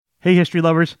Hey, history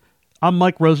lovers. I'm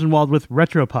Mike Rosenwald with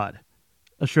Retropod,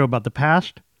 a show about the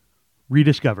past,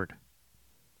 rediscovered.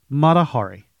 Mata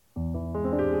Hari.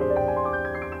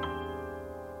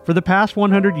 For the past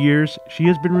 100 years, she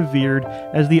has been revered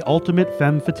as the ultimate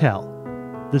femme fatale,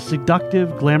 the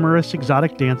seductive, glamorous,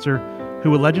 exotic dancer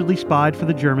who allegedly spied for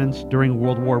the Germans during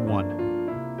World War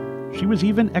I. She was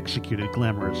even executed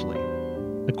glamorously.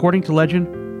 According to legend,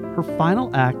 her final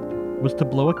act was to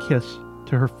blow a kiss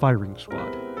to her firing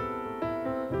squad.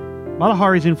 Mata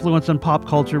Hari's influence on pop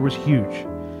culture was huge,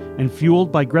 and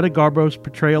fueled by Greta Garbo's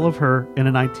portrayal of her in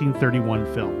a 1931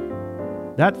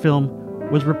 film. That film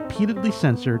was repeatedly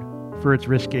censored for its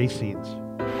risque scenes.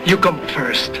 You come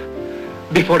first,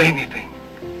 before anything.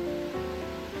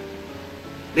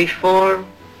 Before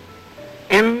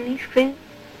anything?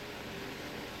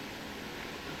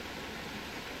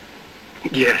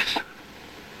 Yes.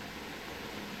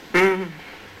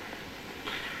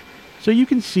 So you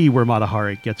can see where Mata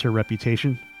Hari gets her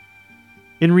reputation.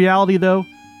 In reality, though,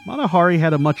 Mata Hari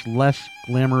had a much less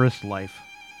glamorous life.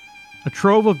 A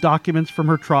trove of documents from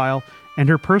her trial and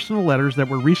her personal letters that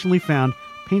were recently found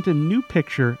paint a new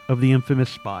picture of the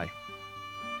infamous spy.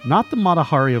 Not the Mata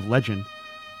Hari of legend,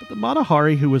 but the Mata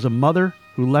Hari who was a mother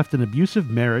who left an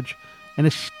abusive marriage and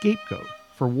a scapegoat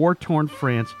for war-torn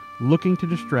France looking to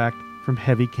distract from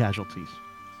heavy casualties.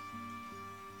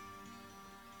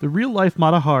 The real-life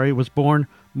Mata Hari was born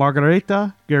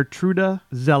Margareta Gertruda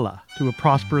Zella to a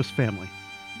prosperous family.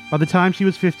 By the time she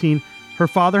was 15, her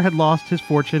father had lost his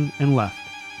fortune and left.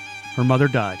 Her mother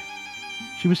died.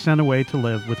 She was sent away to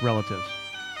live with relatives.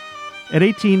 At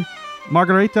 18,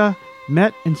 Margareta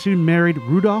met and soon married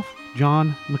Rudolph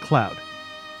John MacLeod,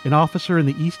 an officer in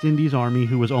the East Indies Army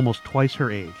who was almost twice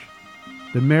her age.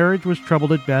 The marriage was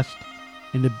troubled at best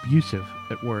and abusive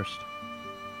at worst.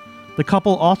 The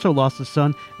couple also lost a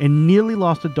son and nearly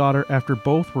lost a daughter after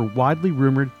both were widely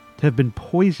rumored to have been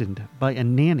poisoned by a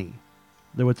nanny,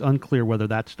 though it's unclear whether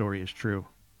that story is true.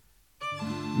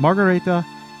 Margareta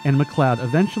and MacLeod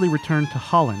eventually returned to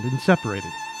Holland and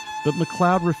separated, but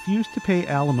MacLeod refused to pay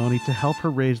alimony to help her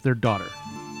raise their daughter.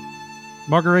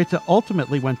 Margareta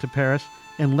ultimately went to Paris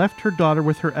and left her daughter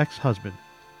with her ex-husband,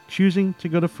 choosing to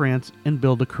go to France and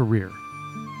build a career.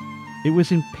 It was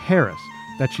in Paris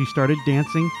that she started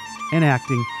dancing and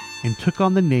acting and took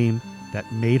on the name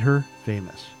that made her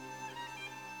famous.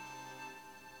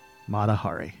 Mata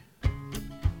Hari.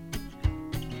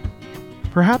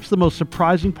 Perhaps the most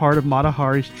surprising part of Mata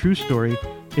Hari's true story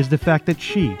is the fact that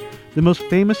she, the most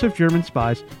famous of German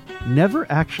spies, never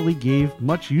actually gave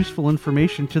much useful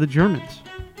information to the Germans.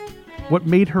 What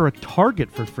made her a target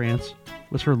for France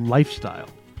was her lifestyle.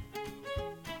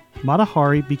 Mata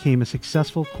Hari became a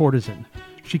successful courtesan.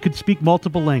 She could speak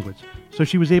multiple languages, so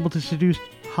she was able to seduce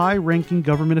high-ranking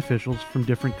government officials from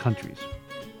different countries.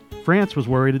 France was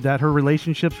worried that her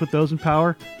relationships with those in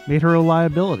power made her a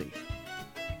liability.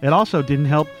 It also didn't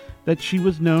help that she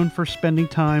was known for spending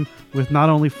time with not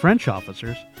only French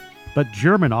officers, but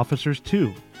German officers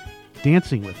too,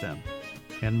 dancing with them,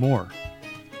 and more.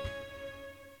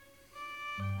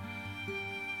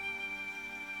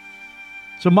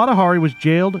 So Mata Hari was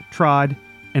jailed, tried,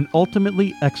 and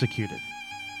ultimately executed.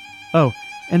 Oh,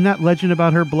 and that legend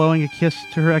about her blowing a kiss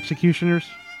to her executioners?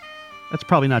 That's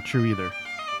probably not true either.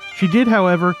 She did,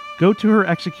 however, go to her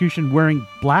execution wearing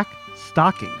black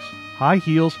stockings, high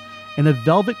heels, and a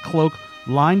velvet cloak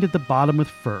lined at the bottom with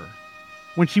fur.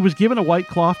 When she was given a white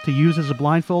cloth to use as a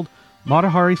blindfold, Mata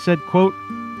Hari said, quote,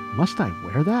 "Must I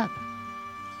wear that?"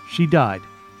 She died,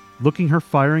 looking her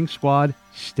firing squad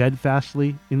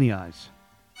steadfastly in the eyes.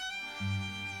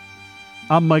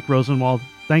 I'm Mike Rosenwald.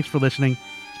 Thanks for listening.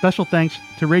 Special thanks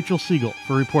to Rachel Siegel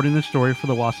for reporting this story for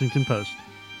the Washington Post.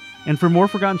 And for more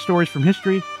forgotten stories from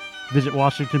history, visit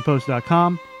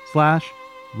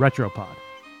WashingtonPost.com/Retropod.